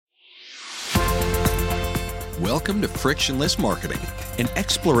Welcome to Frictionless Marketing, an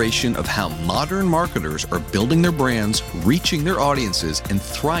exploration of how modern marketers are building their brands, reaching their audiences, and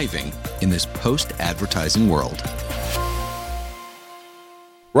thriving in this post-advertising world.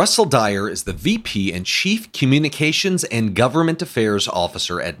 Russell Dyer is the VP and Chief Communications and Government Affairs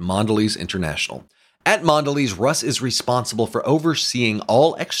Officer at Mondelēz International. At Mondelēz, Russ is responsible for overseeing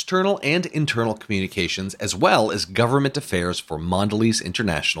all external and internal communications, as well as government affairs for Mondelēz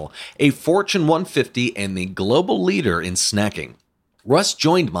International, a Fortune 150 and the global leader in snacking. Russ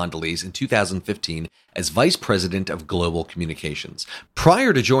joined Mondelēz in 2015 as Vice President of Global Communications.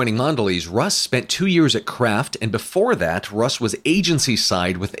 Prior to joining Mondelēz, Russ spent 2 years at Kraft, and before that, Russ was agency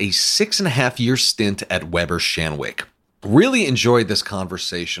side with a 6.5-year stint at Weber Shandwick. Really enjoyed this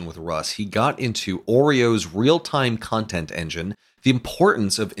conversation with Russ. He got into Oreo's real-time content engine, the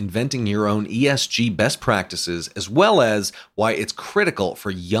importance of inventing your own ESG best practices, as well as why it's critical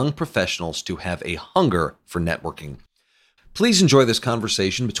for young professionals to have a hunger for networking. Please enjoy this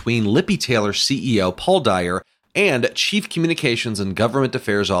conversation between Lippy Taylor CEO Paul Dyer and Chief Communications and Government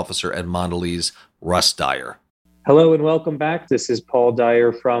Affairs Officer at Mondelēz, Russ Dyer. Hello and welcome back. This is Paul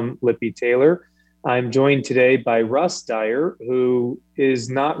Dyer from Lippy Taylor. I'm joined today by Russ Dyer, who is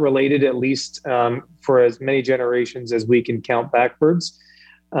not related, at least for as many generations as we can count backwards.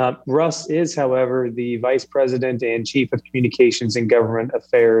 Russ is, however, the Vice President and Chief of Communications and Government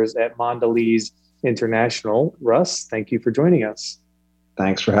Affairs at Mondelēz International. Russ, thank you for joining us.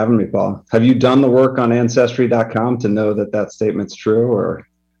 Thanks for having me, Paul. Have you done the work on Ancestry.com to know that that statement's true? Or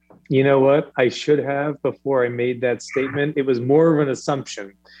you know what? I should have before I made that statement. It was more of an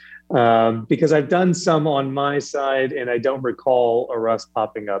assumption. Because I've done some on my side and I don't recall a Russ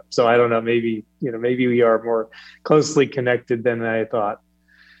popping up. So I don't know, maybe we are more closely connected than I thought.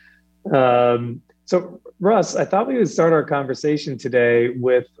 So Russ, I thought we would start our conversation today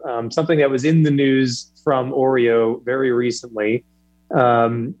with something that was in the news from Oreo very recently.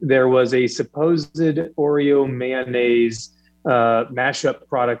 There was a supposed Oreo mayonnaise mashup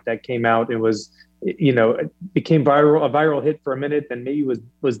product that came out. It was it became a viral hit for a minute, then maybe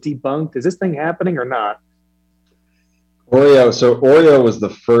was debunked. Is this thing happening or not? Oreo was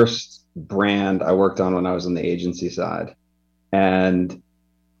the first brand I worked on when I was on the agency side. And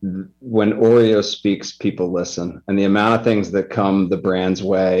when Oreo speaks, people listen. And the amount of things that come the brand's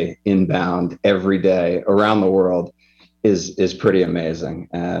way inbound every day around the world is pretty amazing.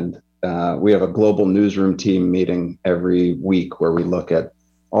 And we have a global newsroom team meeting every week where we look at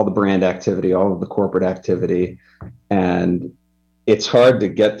all the brand activity, all of the corporate activity. And it's hard to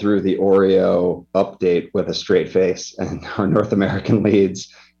get through the Oreo update with a straight face. And our North American leads,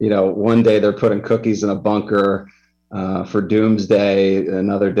 one day they're putting cookies in a bunker for doomsday.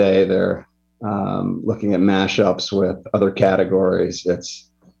 Another day they're looking at mashups with other categories. That's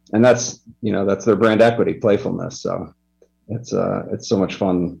their brand equity, playfulness. So it's so much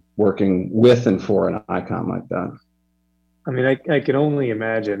fun working with and for an icon like that. I mean, I can only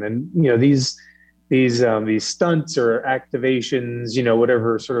imagine, and these stunts or activations,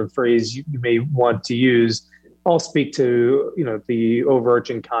 whatever sort of phrase you may want to use, all speak to the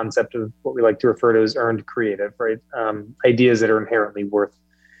overarching concept of what we like to refer to as earned creative, right? Ideas that are inherently worth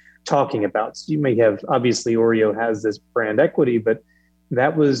talking about. So you may have, obviously, Oreo has this brand equity, but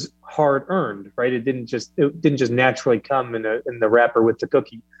that was hard earned, right? It didn't just naturally come in the wrapper with the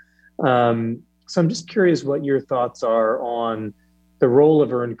cookie. So I'm just curious what your thoughts are on the role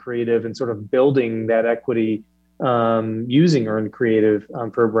of earned creative and sort of building that equity using earned creative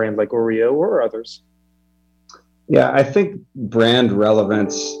for a brand like Oreo or others. Yeah, I think brand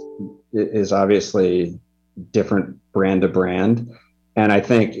relevance is obviously different brand to brand. And I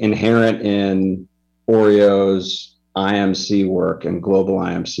think inherent in Oreo's IMC work and global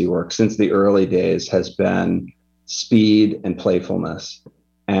IMC work since the early days has been speed and playfulness.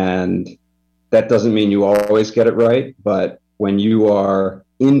 And that doesn't mean you always get it right, but when you are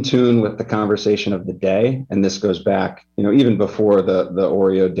in tune with the conversation of the day, and this goes back, even before the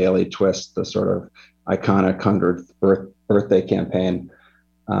Oreo Daily Twist, the sort of iconic 100th birthday campaign,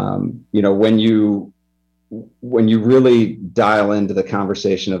 when you really dial into the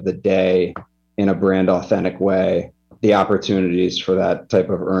conversation of the day in a brand authentic way, the opportunities for that type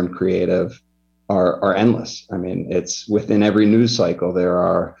of earned creative are endless. I mean, it's within every news cycle, there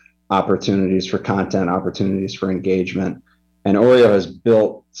are opportunities for content, opportunities for engagement. And Oreo has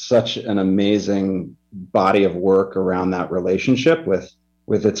built such an amazing body of work around that relationship with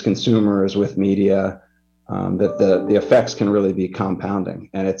its consumers, with media, that the effects can really be compounding.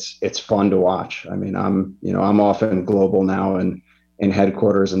 And it's fun to watch. I mean, I'm often global now and in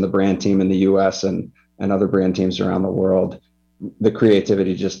headquarters and the brand team in the US and other brand teams around the world. the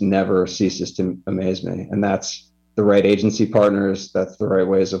creativity just never ceases to amaze me. And that's the right agency partners, that's the right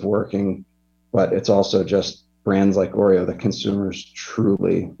ways of working, but it's also just brands like Oreo that consumers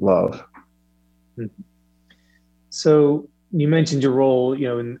truly love. So you mentioned your role,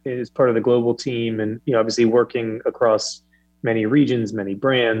 as part of the global team, and obviously working across many regions, many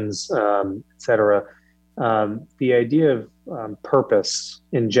brands, et cetera. The idea of purpose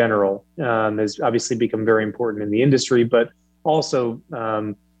in general has obviously become very important in the industry, but also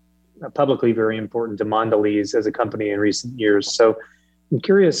publicly very important to Mondelēz as a company in recent years. So I'm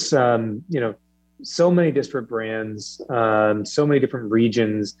curious, so many disparate brands, so many different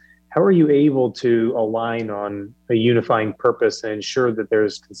regions. How are you able to align on a unifying purpose and ensure that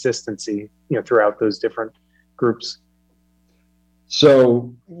there's consistency, throughout those different groups?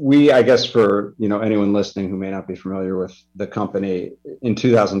 So I guess for anyone listening who may not be familiar with the company, in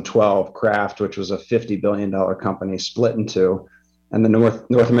 2012, Kraft, which was a $50 billion company, split in two, and the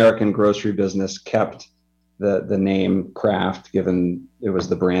North American grocery business kept the name Kraft, given it was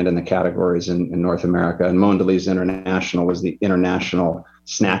the brand in the categories in North America, and Mondelēz International was the international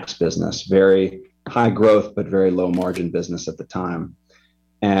snacks business, very high growth but very low margin business at the time.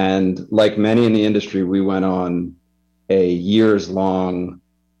 And like many in the industry, we went on a years-long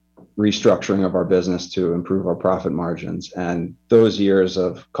restructuring of our business to improve our profit margins. And those years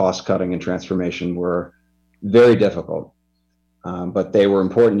of cost-cutting and transformation were very difficult, but they were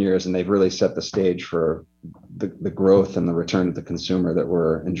important years, and they've really set the stage for the growth and the return to the consumer that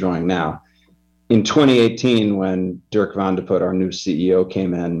we're enjoying now. In 2018, when Dirk Van de Put, our new CEO,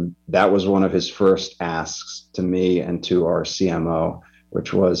 came in, that was one of his first asks to me and to our CMO,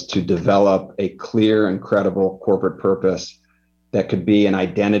 which was to develop a clear and credible corporate purpose that could be an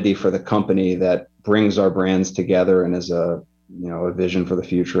identity for the company that brings our brands together and is a vision for the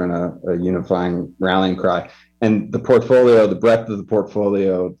future and a unifying rallying cry. And the portfolio, the breadth of the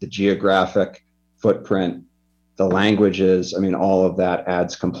portfolio, the geographic footprint, the languages, all of that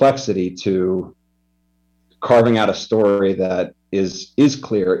adds complexity to carving out a story that is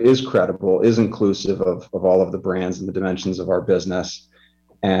clear, is credible, is inclusive of all of the brands and the dimensions of our business.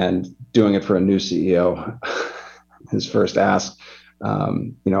 And doing it for a new CEO, his first ask,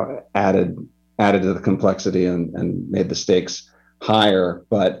 added to the complexity and made the stakes higher.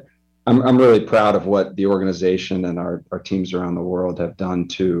 But I'm really proud of what the organization and our teams around the world have done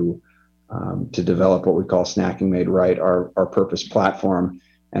to develop what we call Snacking Made Right, our purpose platform.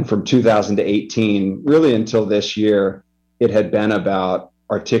 And from 2018, really until this year, it had been about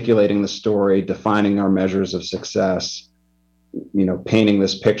articulating the story, defining our measures of success, painting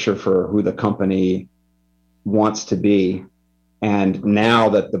this picture for who the company wants to be. And now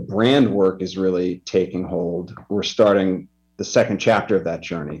that the brand work is really taking hold, we're starting the second chapter of that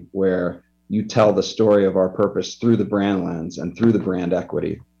journey, where you tell the story of our purpose through the brand lens and through the brand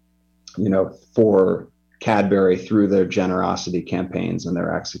equity, for Cadbury through their generosity campaigns and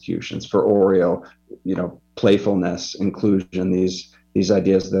their executions, for Oreo, playfulness, inclusion, these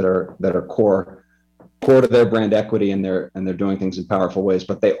ideas that are core to their brand equity, and they're doing things in powerful ways,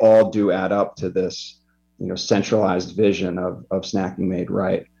 but they all do add up to this, centralized vision of Snacking Made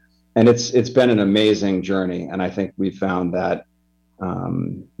Right. And it's been an amazing journey. And I think we found that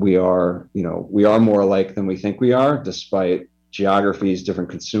we are more alike than we think we are, despite geographies, different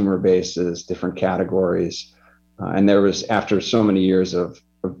consumer bases, different categories. And there was, after so many years of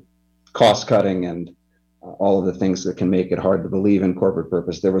cost cutting and all of the things that can make it hard to believe in corporate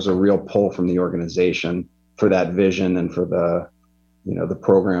purpose, there was a real pull from the organization for that vision and for the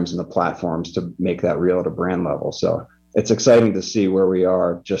programs and the platforms to make that real at a brand level. So it's exciting to see where we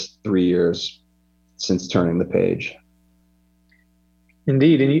are just 3 years since turning the page.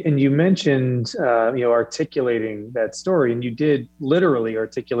 Indeed. And you mentioned, articulating that story, and you did literally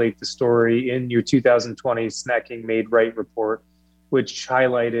articulate the story in your 2020 Snacking Made Right report, which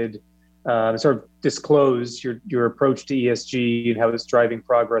highlighted, sort of disclosed your approach to ESG and how it's driving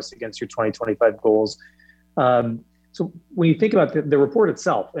progress against your 2025 goals. So when you think about the report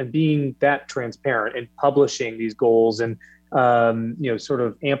itself and being that transparent and publishing these goals and, sort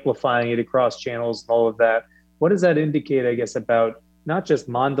of amplifying it across channels and all of that, what does that indicate, I guess, about not just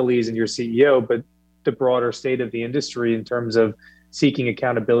Mondelēz and your CEO, but the broader state of the industry in terms of seeking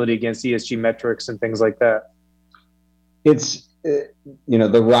accountability against ESG metrics and things like that? It's,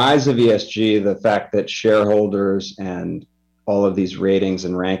 the rise of ESG, the fact that shareholders and all of these ratings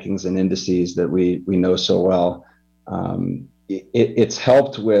and rankings and indices that we know so well, it's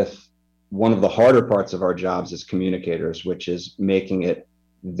helped with one of the harder parts of our jobs as communicators, which is making it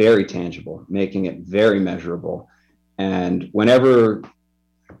very tangible, making it very measurable. And whenever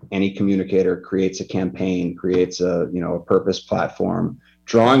any communicator creates a campaign, creates a purpose platform,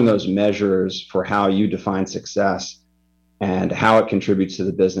 drawing those measures for how you define success and how it contributes to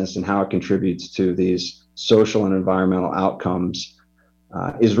the business and how it contributes to these social and environmental outcomes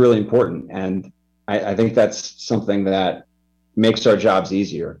is really important. And I think that's something that makes our jobs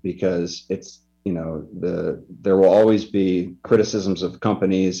easier, because it's, there will always be criticisms of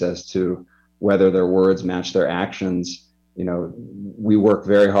companies as to whether their words match their actions. We work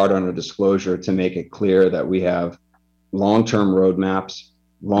very hard on a disclosure to make it clear that we have long-term roadmaps,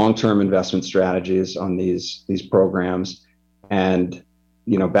 long-term investment strategies on these programs. And,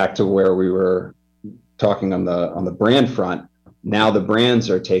 back to where we were talking on the brand front, now the brands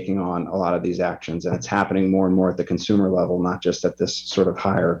are taking on a lot of these actions, and it's happening more and more at the consumer level, not just at this sort of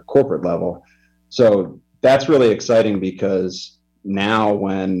higher corporate level. So that's really exciting, because now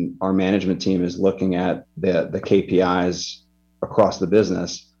when our management team is looking at the KPIs across the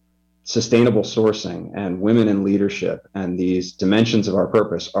business, sustainable sourcing and women in leadership and these dimensions of our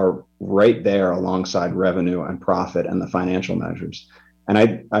purpose are right there alongside revenue and profit and the financial measures. And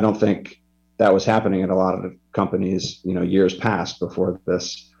I don't think that was happening at a lot of the companies, years past, before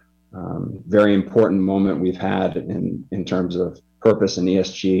this very important moment we've had in terms of purpose and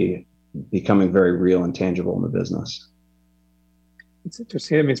ESG becoming very real and tangible in the business. It's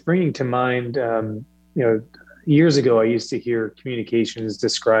interesting. I mean, it's bringing to mind, years ago, I used to hear communications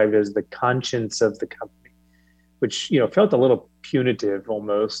described as the conscience of the company, which, felt a little punitive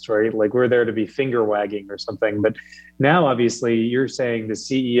almost, right? Like we're there to be finger wagging or something. But now, obviously, you're saying the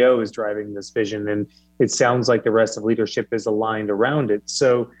CEO is driving this vision, and it sounds like the rest of leadership is aligned around it.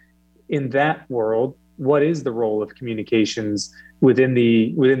 So in that world, what is the role of communications within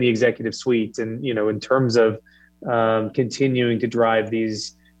the executive suite, and, in terms of continuing to drive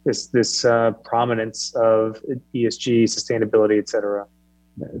this prominence of ESG, sustainability, et cetera?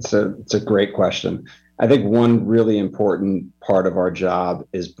 It's a great question. I think one really important part of our job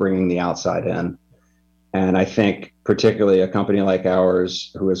is bringing the outside in. And I think particularly a company like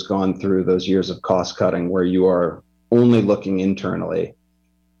ours, who has gone through those years of cost cutting where you are only looking internally,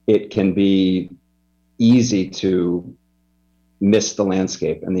 it can be easy to miss the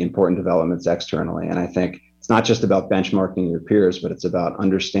landscape and the important developments externally. And I think it's not just about benchmarking your peers, but it's about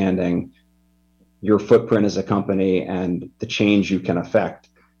understanding your footprint as a company and the change you can affect.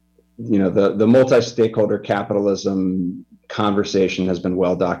 The multi-stakeholder capitalism conversation has been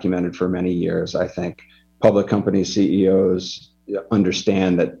well documented for many years. I think public company CEOs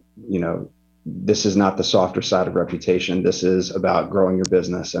understand that, this is not the softer side of reputation. This is about growing your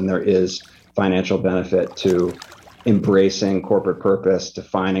business, and there is financial benefit to embracing corporate purpose,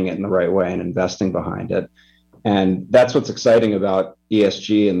 defining it in the right way, and investing behind it. And that's what's exciting about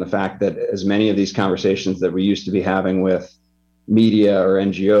ESG, and the fact that as many of these conversations that we used to be having with media or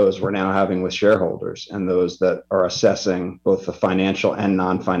NGOs, we're now having with shareholders and those that are assessing both the financial and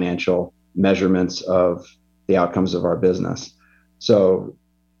non-financial measurements of the outcomes of our business. So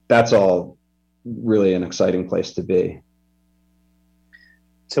that's all really an exciting place to be.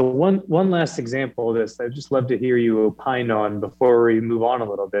 So one last example of this, I'd just love to hear you opine on before we move on a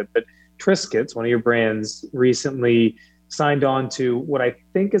little bit. But Triscuits, one of your brands, recently signed on to what I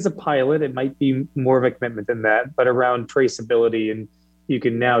think is a pilot. It might be more of a commitment than that, but around traceability. And you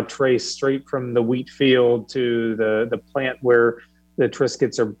can now trace straight from the wheat field to the plant where the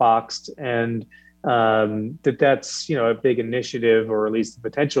Triscuits are boxed. And that's, a big initiative, or at least the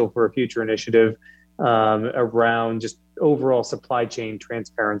potential for a future initiative around just overall supply chain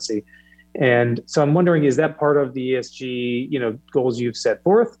transparency. And so I'm wondering, is that part of the ESG, goals you've set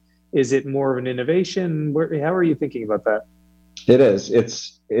forth? Is it more of an innovation? How are you thinking about that? It is.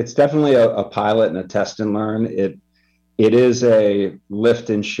 It's definitely a pilot and a test and learn. It is a lift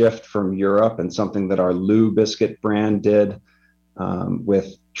and shift from Europe, and something that our Lou biscuit brand did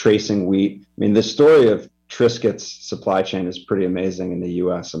with tracing wheat. I mean, the story of Triscuits supply chain is pretty amazing in the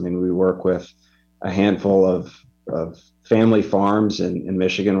U.S. I mean, we work with a handful of family farms in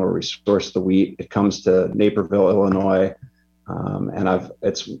Michigan where we source the wheat. It comes to Naperville, Illinois. And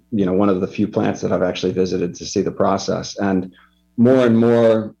it's one of the few plants that I've actually visited to see the process. And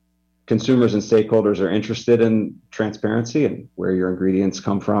more consumers and stakeholders are interested in transparency and where your ingredients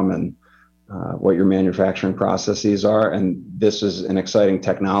come from and what your manufacturing processes are. And this is an exciting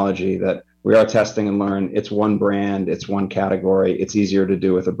technology that we are testing and learn. It's one brand, it's one category. It's easier to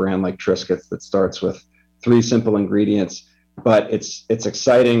do with a brand like Triscuits that starts with 3 simple ingredients, but it's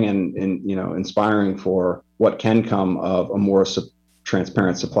exciting and inspiring for what can come of a more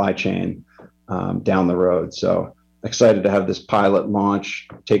transparent supply chain down the road. So excited to have this pilot launch,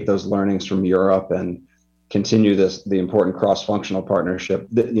 take those learnings from Europe and continue the important cross-functional partnership.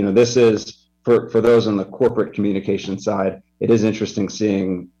 This is for those on the corporate communication side. It is interesting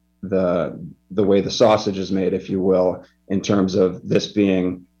seeing the way the sausage is made, if you will, in terms of this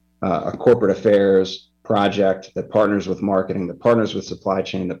being a corporate affairs project that partners with marketing, that partners with supply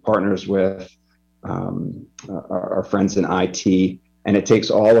chain, that partners with our friends in IT. And it takes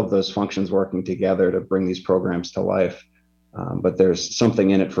all of those functions working together to bring these programs to life. But there's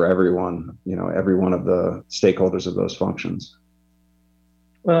something in it for everyone, every one of the stakeholders of those functions.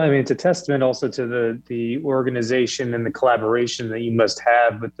 Well, I mean, it's a testament also to the organization and the collaboration that you must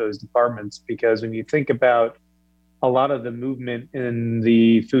have with those departments, because when you think about a lot of the movement in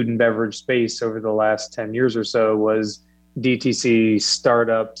the food and beverage space over the last 10 years or so was DTC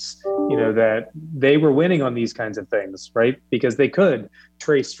startups, that they were winning on these kinds of things, right? Because they could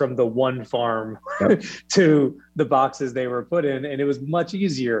trace from the one farm to the boxes they were put in. And it was much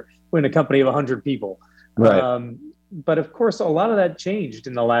easier when a company of 100 people. Right. But of course, a lot of that changed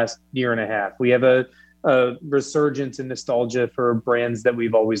in the last year and a half. We have a resurgence in nostalgia for brands that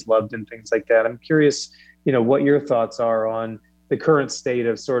we've always loved and things like that. I'm curious, what your thoughts are on the current state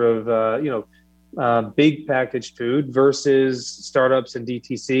of sort of, big packaged food versus startups and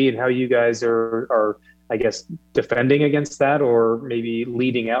DTC, and how you guys are, I guess, defending against that, or maybe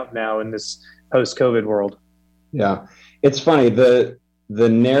leading out now in this post-COVID world. Yeah, it's funny. The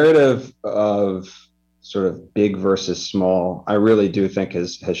narrative of sort of big versus small, I really do think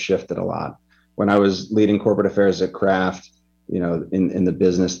has shifted a lot. When I was leading corporate affairs at Kraft, in the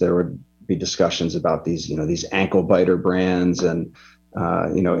business, there would be discussions about these ankle biter brands and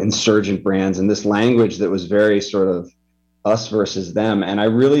insurgent brands, and this language that was very sort of us versus them. And I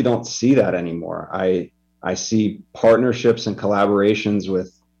really don't see that anymore. I see partnerships and collaborations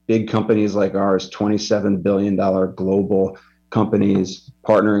with big companies like ours, $27 billion global companies,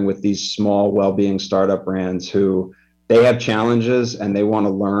 partnering with these small well-being startup brands who they have challenges and they want to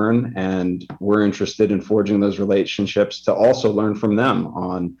learn. And we're interested in forging those relationships to also learn from them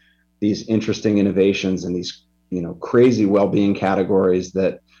on these interesting innovations and these crazy well-being categories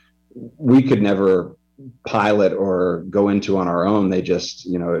that we could never pilot or go into on our own. They just,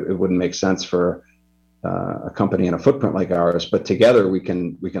 it wouldn't make sense for a company in a footprint like ours. But together we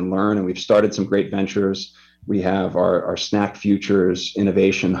can learn, and we've started some great ventures. We have our Snack Futures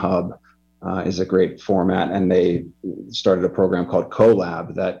Innovation Hub is a great format, and they started a program called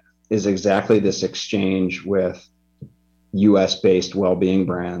CoLab that is exactly this exchange with US-based well-being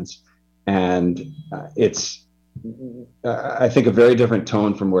brands. And it's, I think, a very different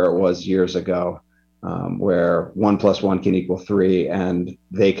tone from where it was years ago, where 1 + 1 can equal 3, and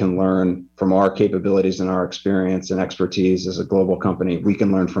they can learn from our capabilities and our experience and expertise as a global company. We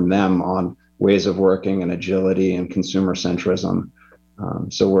can learn from them on ways of working and agility and consumer centrism.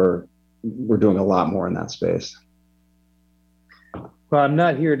 So we're doing a lot more in that space. Well, I'm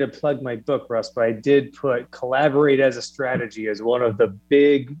not here to plug my book, Russ, but I did put collaborate as a strategy as one of the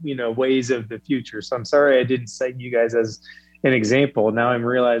big, ways of the future. So I'm sorry I didn't cite you guys as an example. Now I'm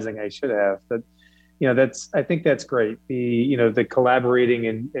realizing I should have. But I think that's great. The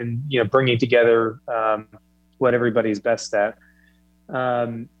collaborating and bringing together what everybody's best at.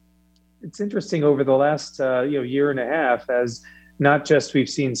 It's interesting over the last year and a half, as not just we've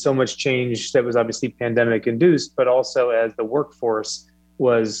seen so much change that was obviously pandemic induced, but also as the workforce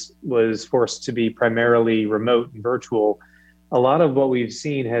was forced to be primarily remote and virtual. A lot of what we've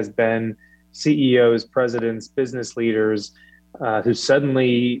seen has been CEOs, presidents, business leaders who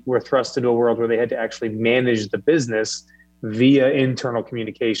suddenly were thrust into a world where they had to actually manage the business via internal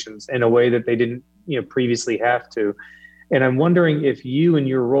communications in a way that they didn't previously have to. And I'm wondering if you in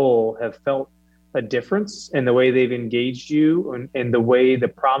your role have felt a difference in the way they've engaged you and the way the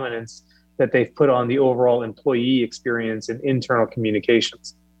prominence that they've put on the overall employee experience in internal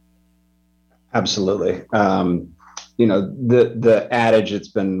communications. Absolutely. The adage, it's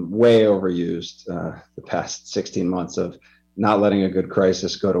been way overused the past 16 months of not letting a good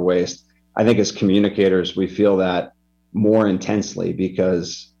crisis go to waste. I think as communicators, we feel that more intensely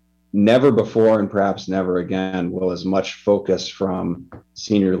because never before and perhaps never again will as much focus from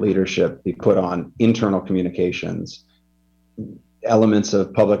senior leadership be put on internal communications, elements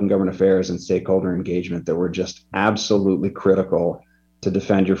of public and government affairs and stakeholder engagement that were just absolutely critical to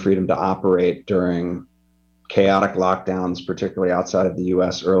defend your freedom to operate during chaotic lockdowns, particularly outside of the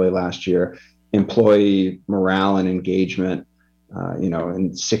US early last year, employee morale and engagement,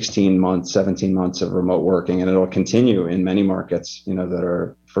 in 16 months, 17 months of remote working, and it'll continue in many markets, that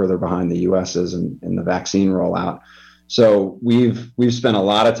are further behind the US's in the vaccine rollout. So we've spent a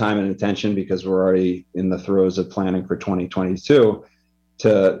lot of time and attention, because we're already in the throes of planning for 2022,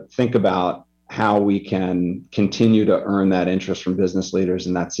 to think about how we can continue to earn that interest from business leaders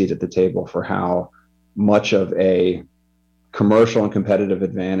and that seat at the table for how much of a commercial and competitive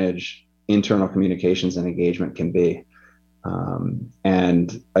advantage internal communications and engagement can be.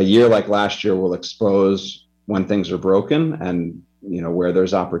 And a year like last year will expose when things are broken and, where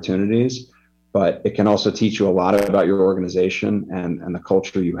there's opportunities, but it can also teach you a lot about your organization and the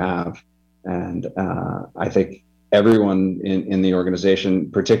culture you have. And I think everyone in the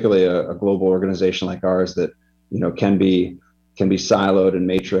organization, particularly a global organization like ours that, can be siloed and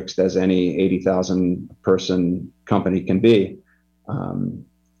matrixed as any 80,000 person company can be.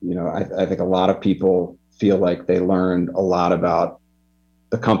 I think a lot of people feel like they learned a lot about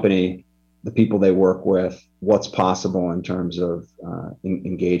the company, the people they work with, what's possible in terms of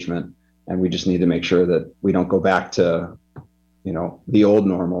engagement. And we just need to make sure that we don't go back to, the old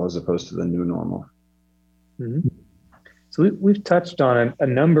normal as opposed to the new normal. Mm-hmm. So we've touched on a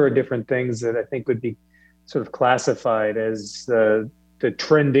number of different things that I think would be sort of classified as the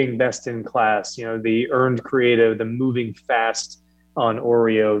trending best in class, the earned creative, the moving fast on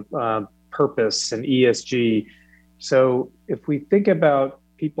Oreo, purpose and ESG. So if we think about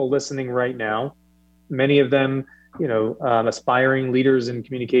people listening right now, many of them, aspiring leaders in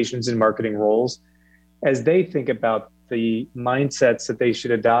communications and marketing roles, as they think about the mindsets that they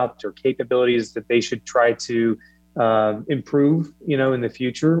should adopt or capabilities that they should try to improve, in the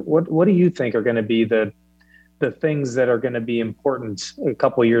future, what do you think are going to be the things that are going to be important a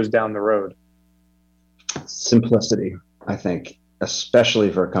couple of years down the road? Simplicity, I think,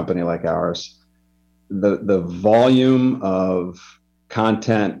 especially for a company like ours. The volume of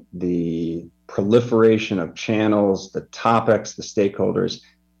content, the proliferation of channels, the topics, the stakeholders,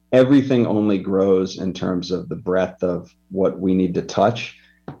 everything only grows in terms of the breadth of what we need to touch.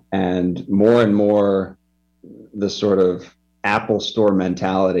 And more, the sort of Apple Store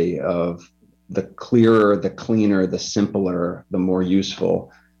mentality of the clearer, the cleaner, the simpler, the more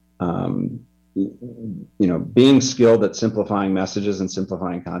useful. Being skilled at simplifying messages and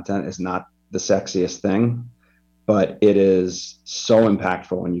simplifying content is not the sexiest thing, but it is so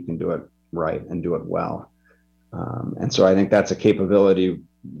impactful when you can do it right and do it well. And so I think that's a capability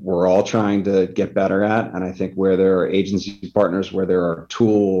we're all trying to get better at. And I think where there are agency partners, where there are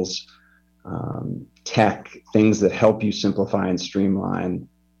tools, tech, things that help you simplify and streamline,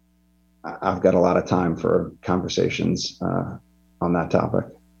 I've got a lot of time for conversations on that topic.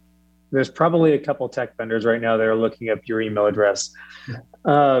 There's probably a couple tech vendors right now that are looking up your email address.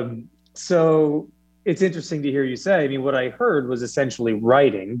 So it's interesting to hear you say, what I heard was essentially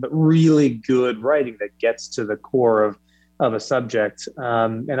writing, but really good writing that gets to the core of a subject.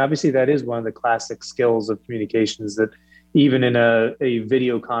 And obviously that is one of the classic skills of communications that even in a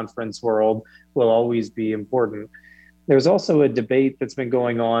video conference world will always be important. There's also a debate that's been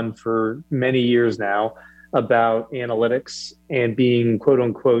going on for many years now about analytics and being quote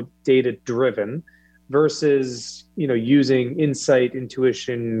unquote data driven versus, using insight,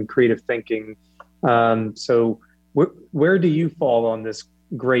 intuition, creative thinking. So where do you fall on this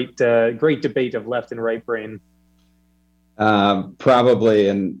great debate of left and right brain? Probably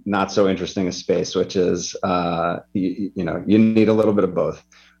in not so interesting a space, which is, you need a little bit of both.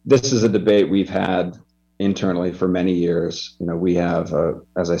 This is a debate we've had internally for many years. We have,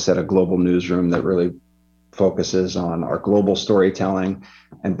 as I said, a global newsroom that really focuses on our global storytelling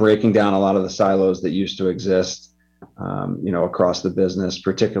and breaking down a lot of the silos that used to exist, across the business,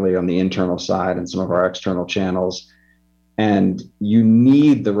 particularly on the internal side and some of our external channels. And you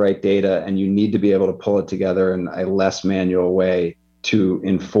need the right data and you need to be able to pull it together in a less manual way to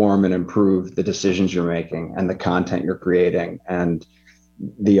inform and improve the decisions you're making and the content you're creating and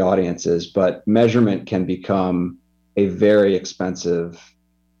the audiences. But measurement can become a very expensive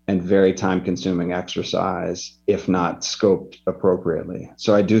and very time-consuming exercise if not scoped appropriately.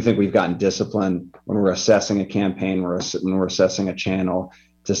 So I do think we've gotten disciplined when we're assessing a campaign, when we're assessing a channel,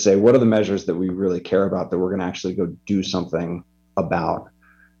 to say, what are the measures that we really care about that we're going to actually go do something about?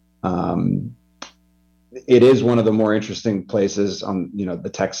 It is one of the more interesting places on, the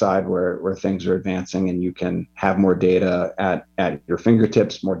tech side where things are advancing and you can have more data at your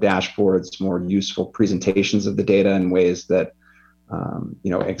fingertips, more dashboards, more useful presentations of the data in ways that,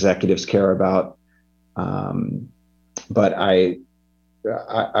 executives care about. But I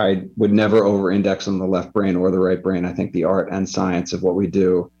would never over-index on the left brain or the right brain. I think the art and science of what we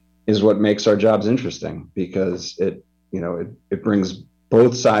do is what makes our jobs interesting, because it brings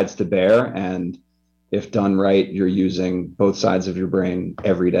both sides to bear. And if done right, you're using both sides of your brain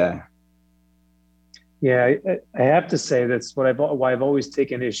every day. Yeah, I have to say that's why I've always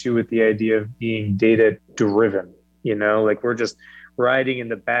taken issue with the idea of being data driven. Like we're riding in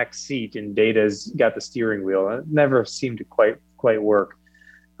the back seat and Data's got the steering wheel. It never seemed to quite work.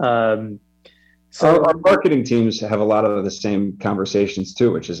 So our marketing teams have a lot of the same conversations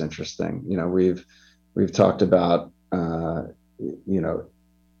too, which is interesting. We've talked about, in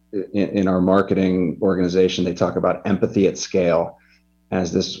our marketing organization, they talk about empathy at scale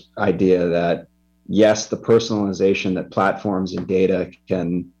as this idea that, yes, the personalization that platforms and data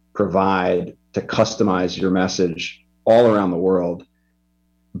can provide to customize your message all around the world,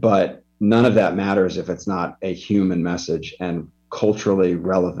 but none of that matters if it's not a human message and culturally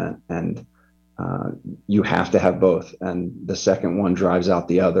relevant. And you have to have both. And the second one drives out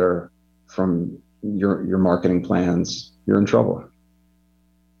the other from your marketing plans, you're in trouble.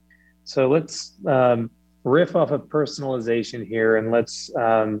 So let's riff off of personalization here, and let's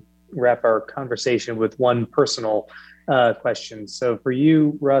wrap our conversation with one personal question. So for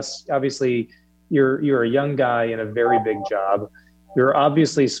you, Russ, obviously you're a young guy in a very big job. You're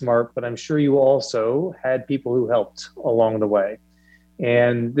obviously smart, but I'm sure you also had people who helped along the way.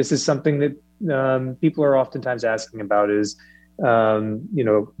 And this is something that people are oftentimes asking about is,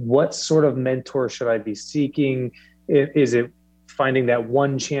 what sort of mentor should I be seeking? Is it finding that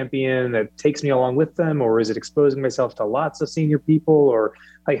one champion that takes me along with them, or is it exposing myself to lots of senior people, or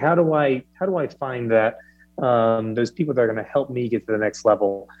like how do I find that those people that are going to help me get to the next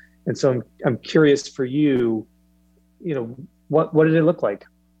level? And so I'm curious for you, what did it look like?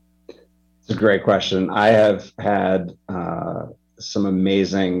 It's a great question. I have had some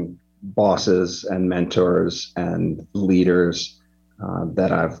amazing bosses and mentors and leaders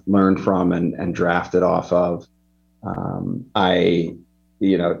that I've learned from and drafted off of.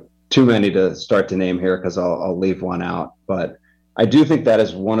 Too many to start to name here because I'll leave one out, but I do think that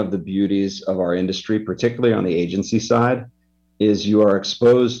is one of the beauties of our industry, particularly on the agency side, is you are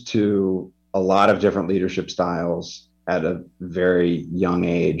exposed to a lot of different leadership styles at a very young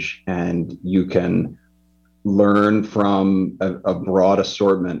age, and you can learn from a broad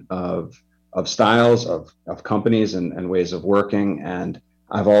assortment of styles, of companies and ways of working. And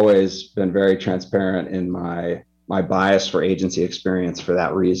I've always been very transparent in my bias for agency experience for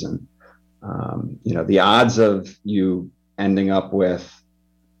that reason. The odds of you ending up with,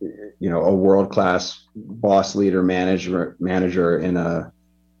 a world-class boss, leader, manager in a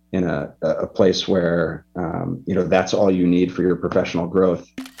place where, that's all you need for your professional growth.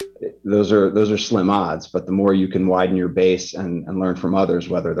 Those are slim odds, but the more you can widen your base and learn from others,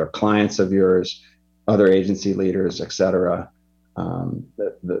 whether they're clients of yours, other agency leaders, et cetera,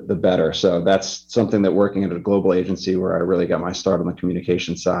 the better. So that's something that working at a global agency where I really got my start on the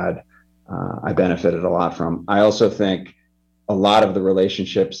communication side, I benefited a lot from. I also think a lot of the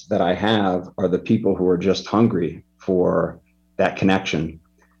relationships that I have are the people who are just hungry for that connection.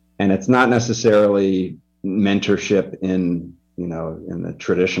 And it's not necessarily mentorship in the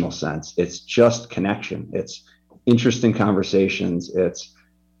traditional sense. It's just connection. It's interesting conversations. It's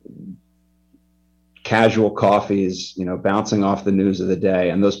casual coffees, bouncing off the news of the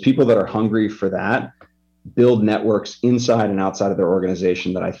day. And those people that are hungry for that build networks inside and outside of their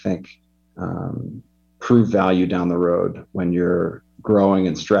organization that I think prove value down the road when you're growing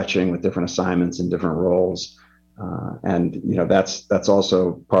and stretching with different assignments and different roles. That's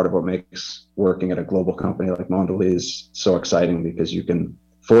also part of what makes working at a global company like Mondelēz so exciting, because you can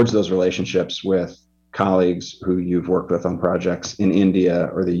forge those relationships with colleagues who you've worked with on projects in India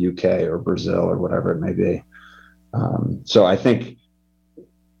or the UK or Brazil or whatever it may be. So I think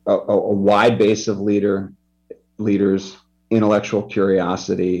a wide base of leaders, intellectual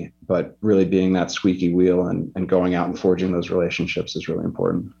curiosity, but really being that squeaky wheel and going out and forging those relationships is really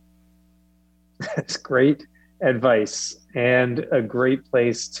important. That's great advice and a great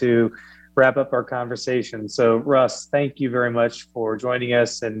place to wrap up our conversation. So Russ, thank you very much for joining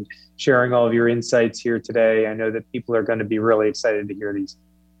us and sharing all of your insights here today. I know that people are going to be really excited to hear these.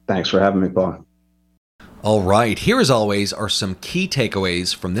 Thanks for having me, Paul. All right, here as always are some key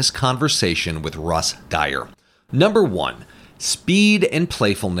takeaways from this conversation with Russ Dyer. Number 1, speed and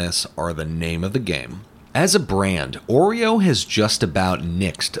playfulness are the name of the game. As a brand, Oreo has just about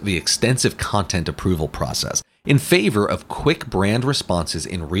nixed the extensive content approval process in favor of quick brand responses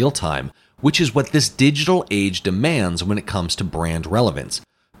in real time, which is what this digital age demands when it comes to brand relevance.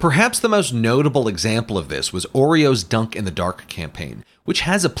 Perhaps the most notable example of this was Oreo's Dunk in the Dark campaign, which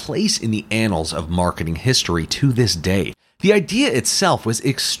has a place in the annals of marketing history to this day. The idea itself was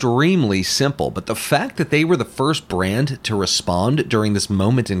extremely simple, but the fact that they were the first brand to respond during this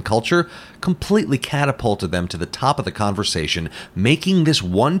moment in culture completely catapulted them to the top of the conversation, making this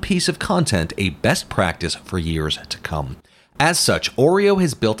one piece of content a best practice for years to come. As such, Oreo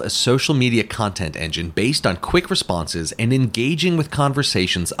has built a social media content engine based on quick responses and engaging with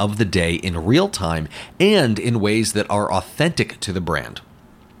conversations of the day in real time and in ways that are authentic to the brand.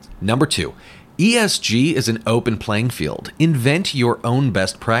 Number 2, ESG is an open playing field. Invent your own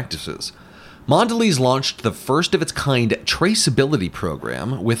best practices. Mondelēz launched the first of its kind traceability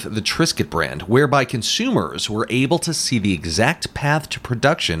program with the Triscuit brand, whereby consumers were able to see the exact path to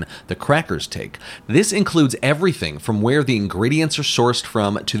production the crackers take. This includes everything from where the ingredients are sourced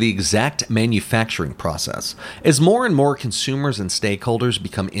from to the exact manufacturing process. As more and more consumers and stakeholders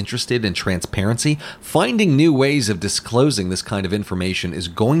become interested in transparency, finding new ways of disclosing this kind of information is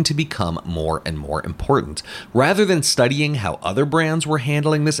going to become more and more important. Rather than studying how other brands were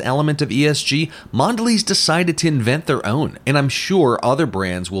handling this element of ESG, Mondelēz decided to invent their own, and I'm sure other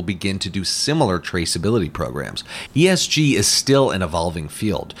brands will begin to do similar traceability programs. ESG is still an evolving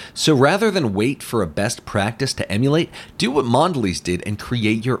field, so rather than wait for a best practice to emulate, do what Mondelēz did and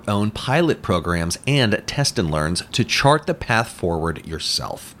create your own pilot programs and test and learns to chart the path forward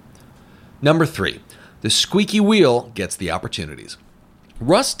yourself. Number 3, the squeaky wheel gets the opportunities.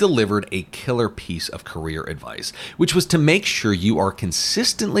 Russ delivered a killer piece of career advice, which was to make sure you are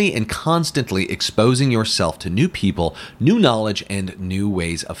consistently and constantly exposing yourself to new people, new knowledge, and new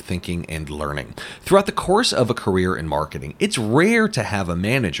ways of thinking and learning. Throughout the course of a career in marketing, it's rare to have a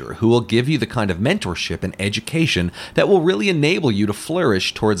manager who will give you the kind of mentorship and education that will really enable you to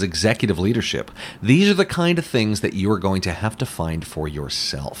flourish towards executive leadership. These are the kind of things that you are going to have to find for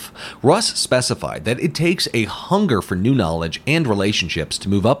yourself. Russ specified that it takes a hunger for new knowledge and relationships to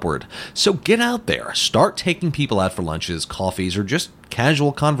move upward. So get out there, start taking people out for lunches, coffees, or just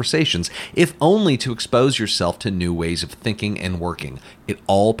casual conversations, if only to expose yourself to new ways of thinking and working. It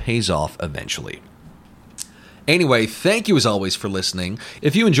all pays off eventually. Anyway, thank you as always for listening.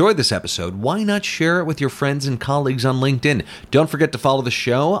 If you enjoyed this episode, why not share it with your friends and colleagues on LinkedIn? Don't forget to follow the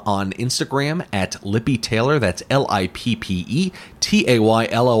show on Instagram at Lippy Taylor, that's LIPPETAYLOR,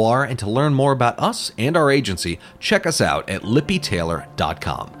 and to learn more about us and our agency, check us out at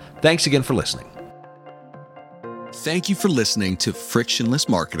lippytaylor.com. Thanks again for listening. Thank you for listening to Frictionless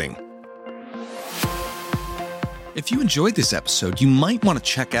Marketing. If you enjoyed this episode, you might want to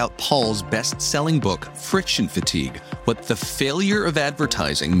check out Paul's best-selling book, Friction Fatigue: What the Failure of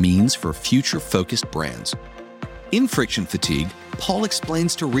Advertising Means for Future-Focused Brands. In Friction Fatigue, Paul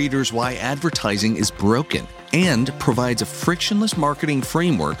explains to readers why advertising is broken and provides a frictionless marketing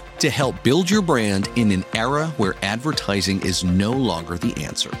framework to help build your brand in an era where advertising is no longer the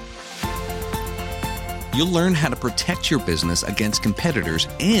answer. You'll learn how to protect your business against competitors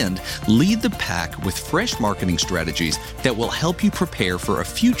and lead the pack with fresh marketing strategies that will help you prepare for a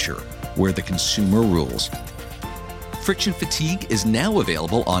future where the consumer rules. Friction Fatigue is now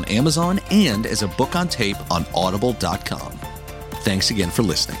available on Amazon and as a book on tape on audible.com. Thanks again for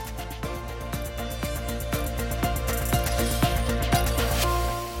listening.